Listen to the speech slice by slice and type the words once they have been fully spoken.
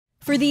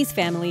For these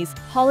families,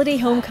 holiday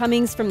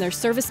homecomings from their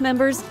service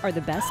members are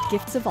the best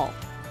gifts of all.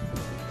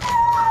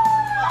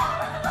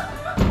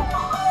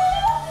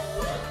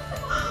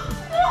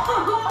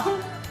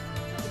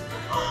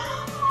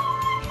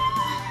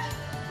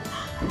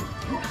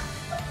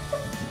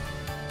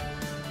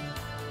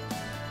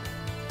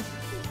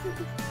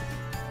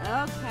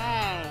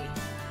 Okay.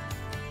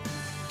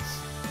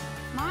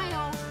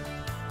 Smile.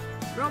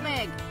 Real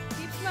big.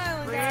 Keep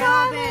smiling, Real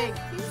guys. big.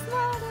 Keep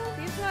smiling.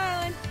 Keep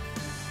smiling.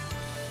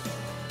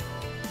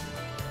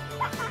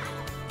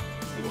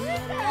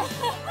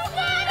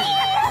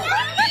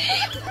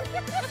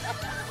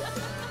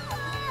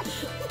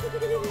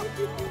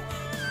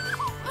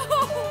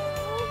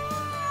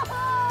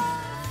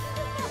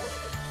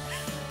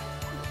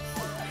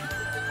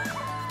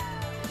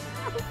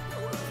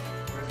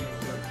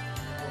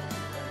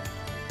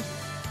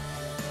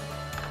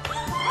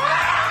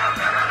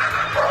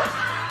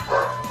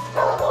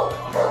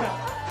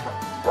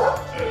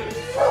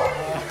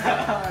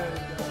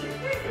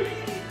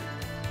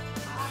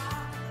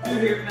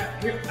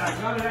 Here,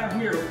 I got it out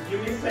here. Give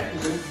me a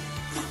second, dude.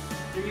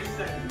 Give me a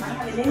second. I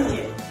haven't in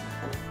yet.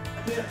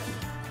 This.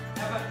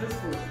 How about this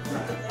first?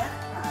 Right. That's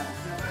fine.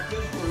 How about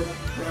this first?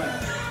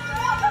 Right.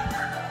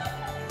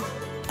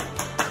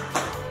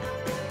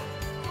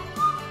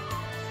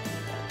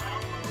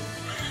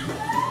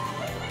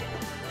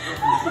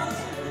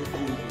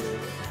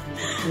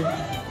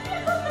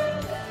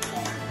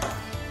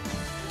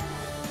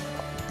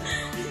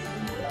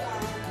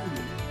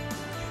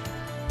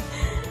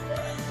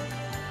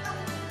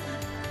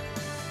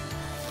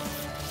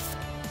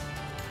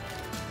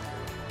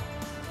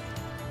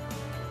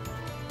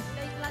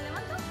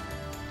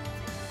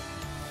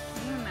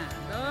 Una,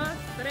 dos,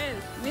 tres.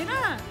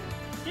 Mira.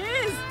 ¿Qué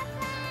es?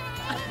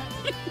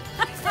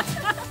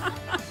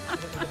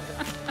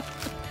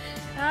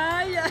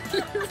 Ay, ay.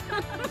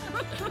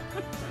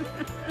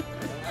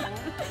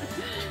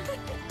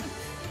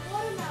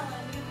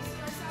 Watermelon. You just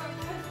start sour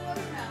with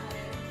watermelon.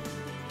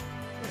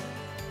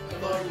 I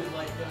thought you would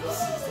like those.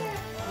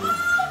 Oh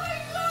my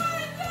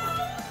God! No!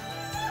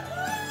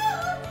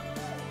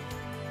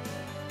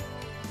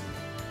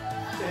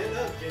 Stand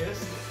up,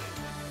 Jess.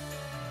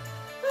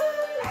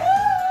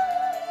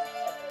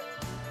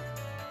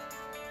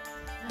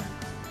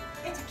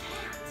 It's a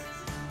cat.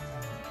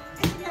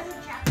 It's another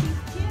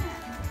Japanese cat.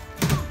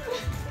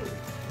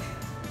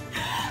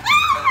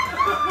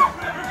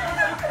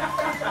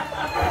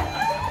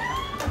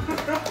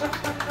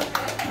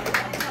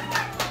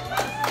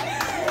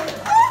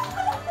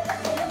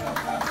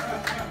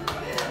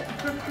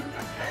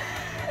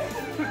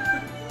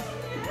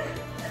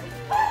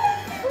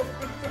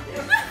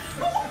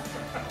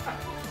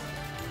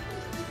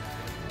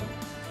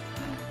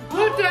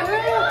 What the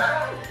hell?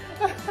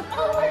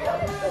 Oh my God.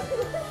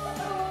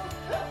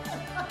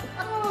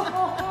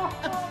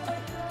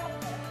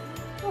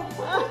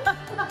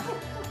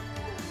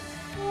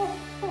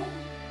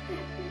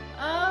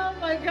 Oh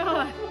my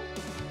God.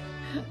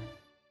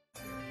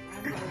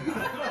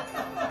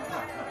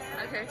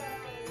 Okay.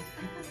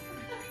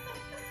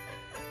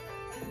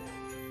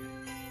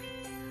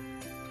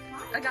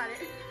 I got it.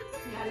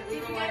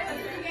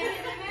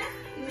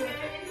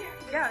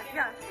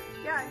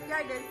 Yeah,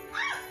 I did.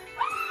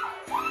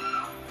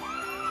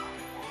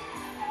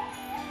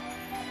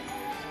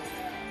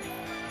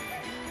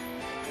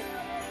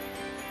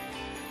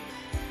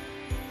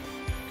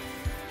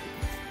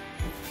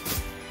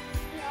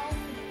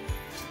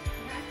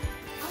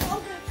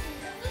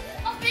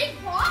 A big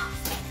box?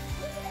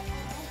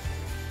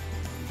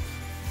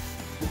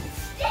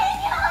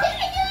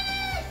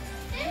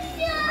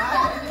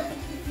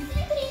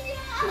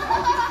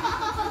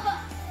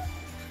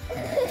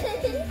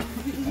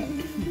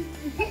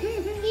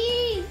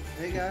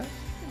 Hey guys.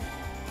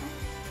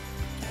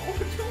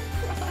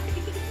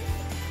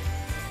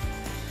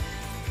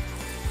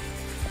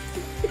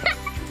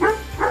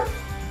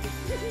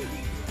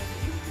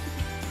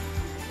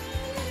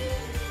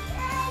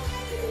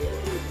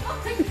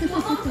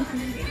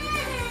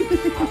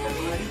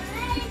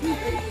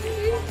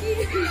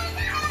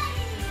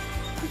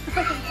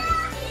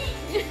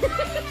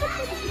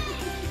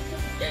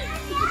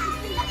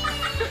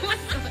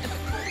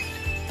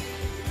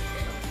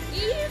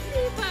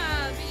 Easy,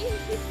 Bob,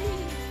 easy.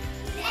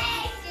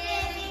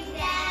 Thanksgiving,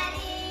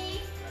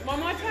 Daddy. One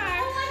more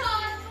time. Oh my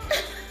God.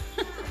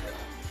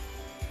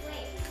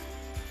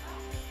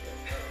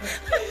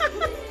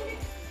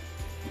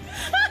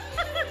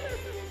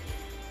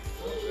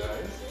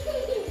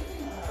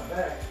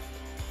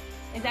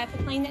 Is that the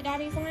plane that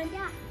Daddy's on?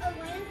 Yeah, a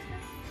lantern.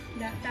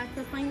 That's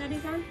the plane that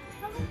he's on?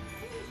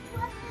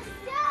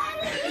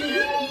 Daddy!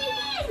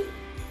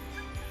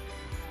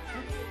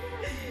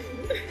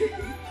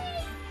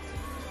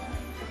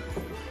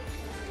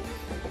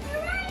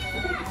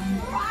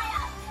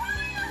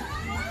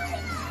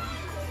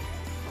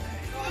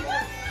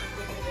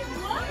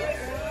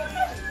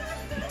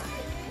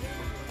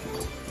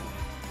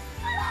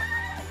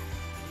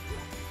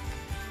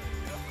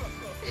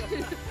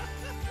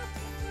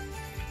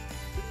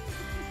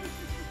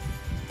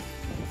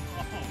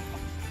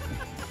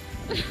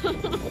 Hey.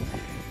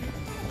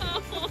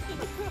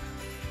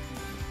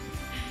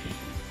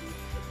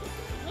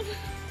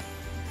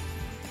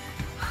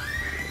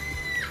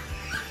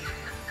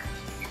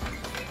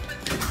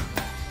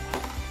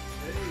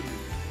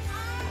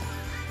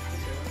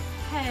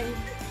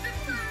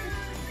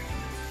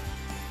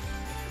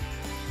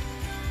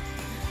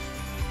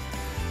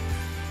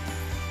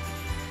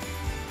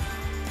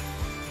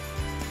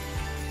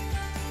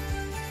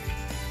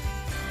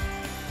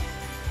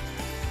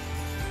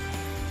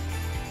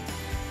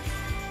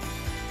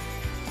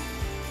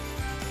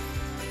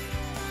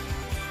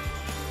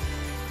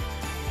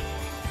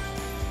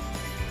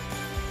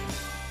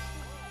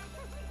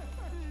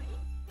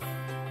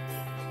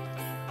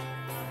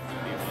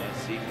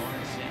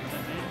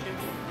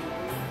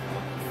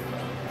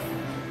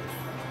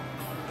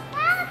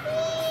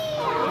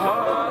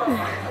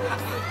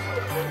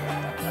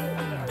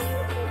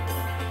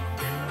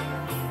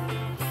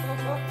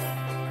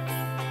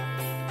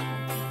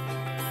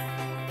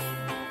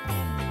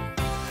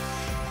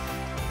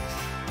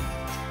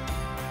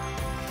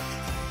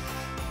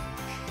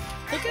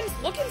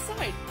 Look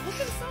inside. Look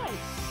inside.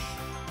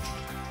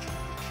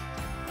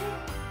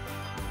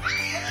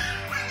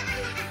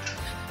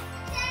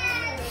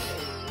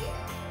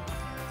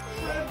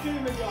 Red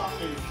demon got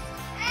me.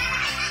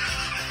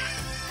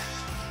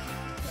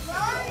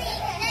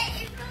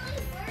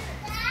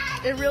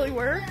 It really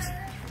worked?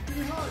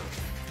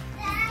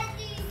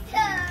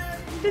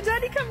 Did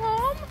Daddy come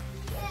home?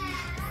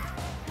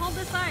 Hold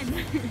the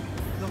sign.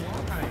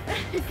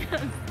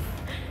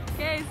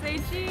 Okay, say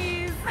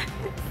cheese.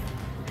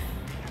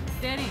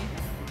 Danny,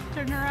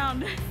 turn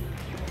around.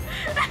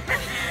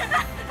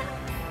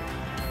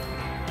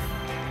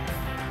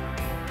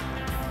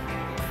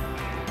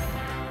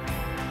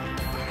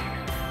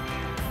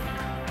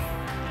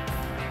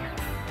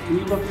 Can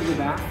you look to the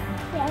back?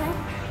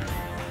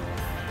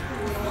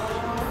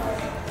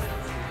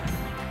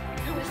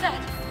 Who is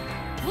that?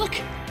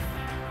 Look!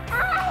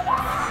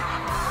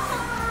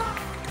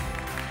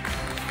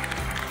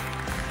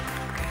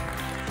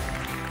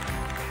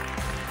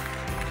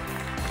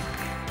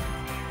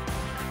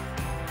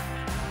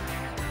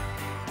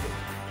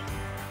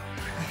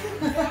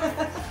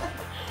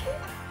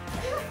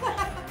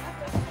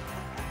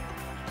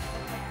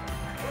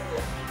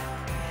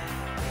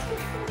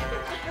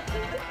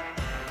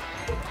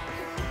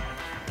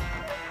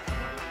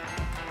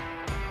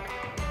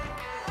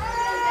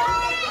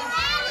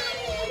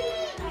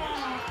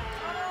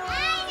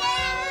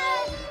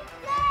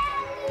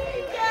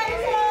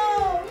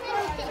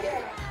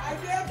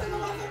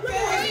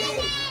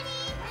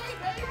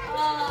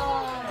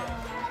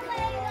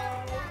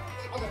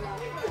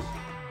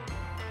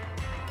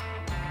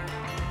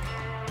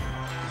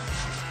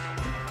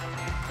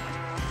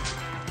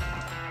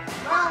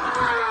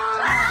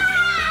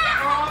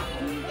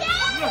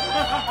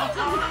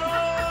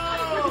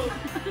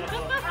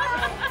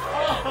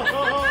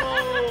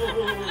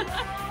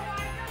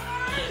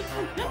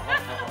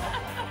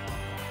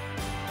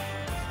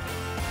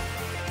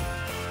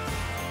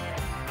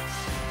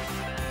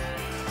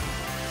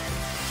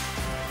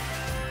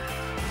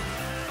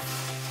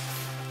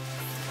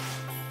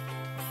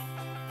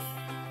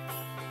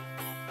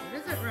 What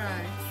is it,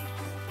 Rye?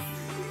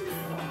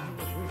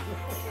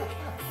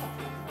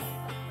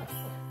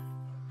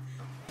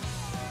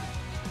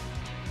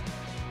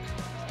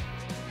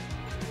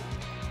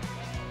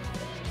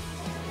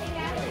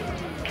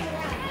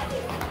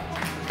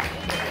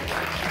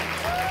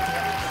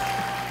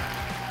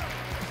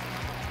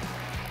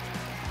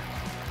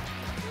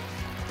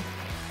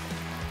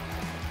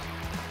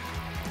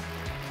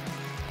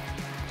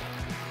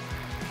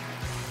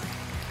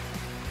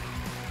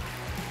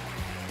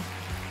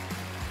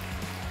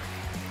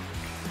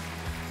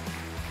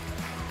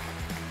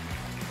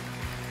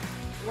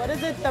 What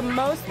is it the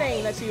most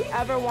thing that you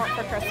ever want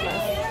for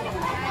Christmas?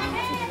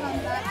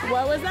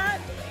 What was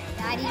that?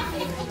 Daddy,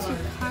 to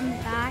come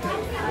back.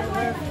 I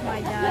love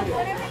my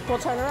dad. Well,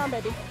 turn around,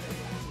 baby.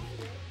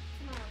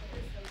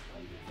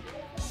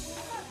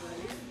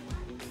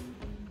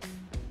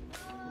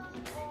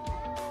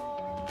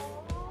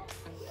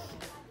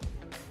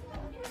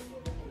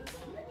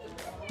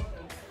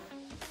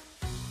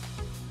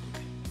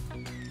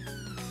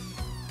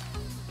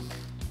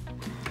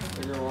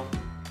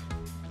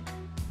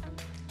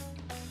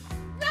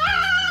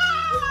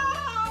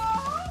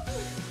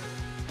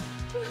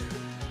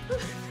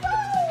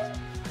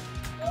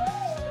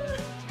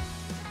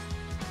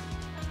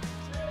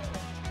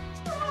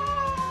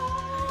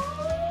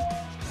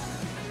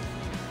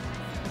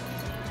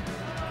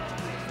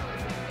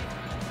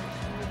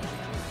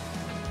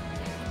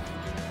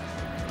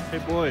 Hey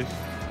boys.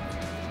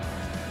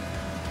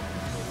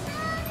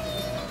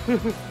 Can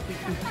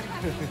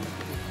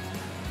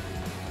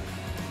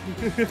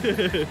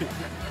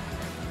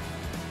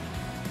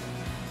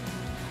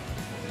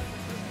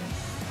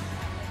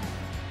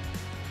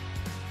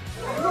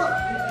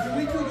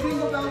we do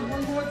Jingle Bells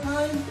one more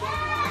time?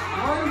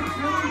 1, 2,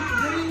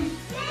 3.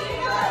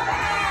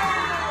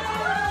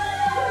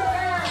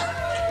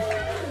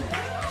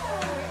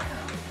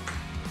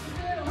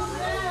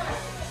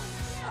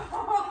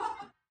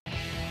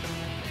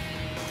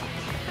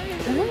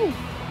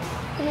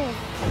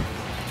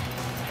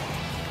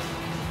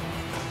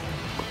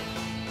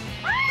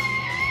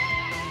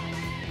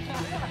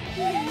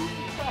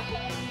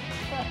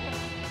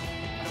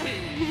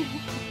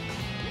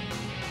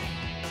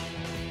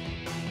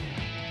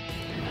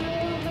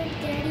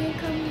 Daddy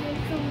come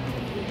home from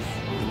police.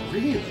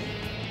 Really?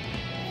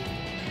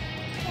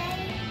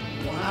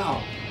 Wow.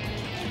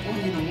 Well,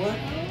 you know what?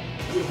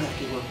 We'll have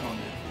to work on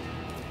that.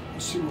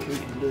 Let's see what we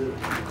can do.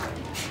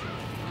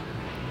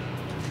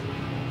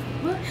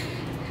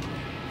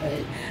 Hey.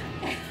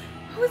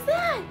 Who's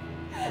that?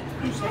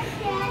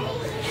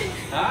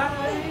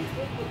 Hi.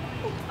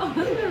 Oh,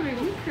 that's gonna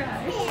make me cry.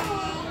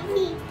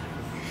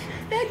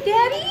 That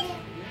Daddy?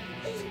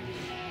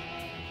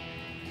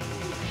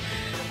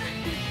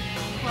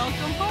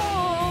 Welcome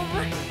home.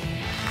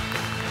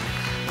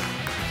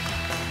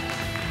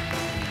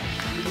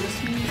 You miss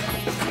me?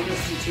 I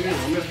miss you too. I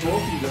miss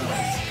both of you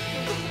guys.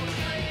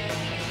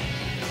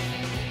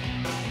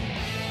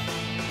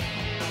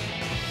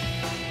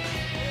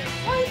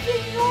 Ay,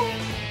 Señor.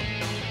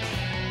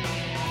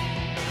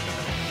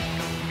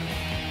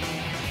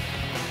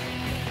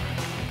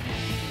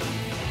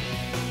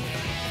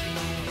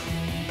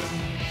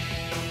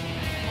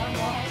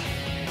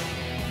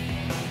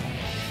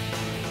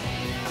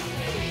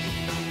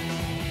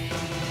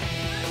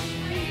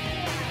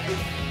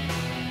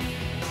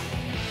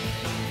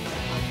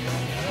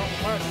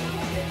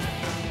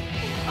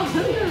 Oh,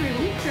 that's gonna make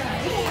me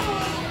cry.